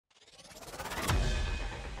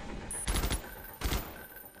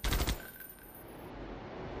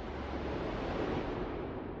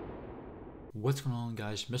What's going on,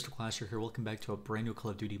 guys? Mr. Clasher here. Welcome back to a brand new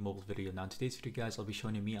Call of Duty mobile video. Now in today's video, guys, I'll be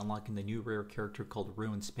showing you me unlocking the new rare character called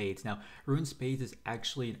Ruined Spades. Now Ruined Spades is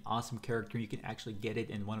actually an awesome character. You can actually get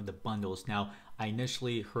it in one of the bundles. Now I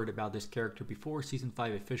initially heard about this character before season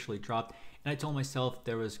 5 officially dropped, and I told myself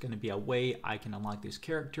there was going to be a way I can unlock this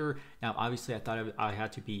character. Now obviously I thought I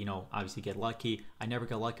had to be, obviously get lucky. I never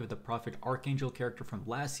got lucky with the Prophet Archangel character from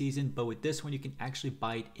last season, but with this one you can actually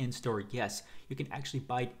buy it in store. Yes, you can actually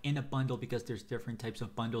buy it in a bundle because there's different types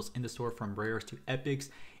of bundles in the store, from rares to epics,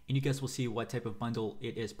 and you guys will see what type of bundle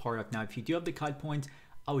it is part of. Now if you do have the COD points,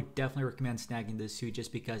 I would definitely recommend snagging this suit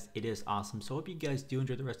just because it is awesome. So I hope you guys do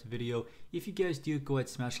enjoy the rest of the video. If you guys do, go ahead and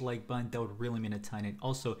smash the like button. That would really mean a ton. And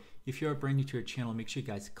also, if you're brand new to our channel, make sure you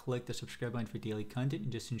guys click the subscribe button for daily content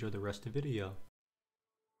and just enjoy the rest of the video.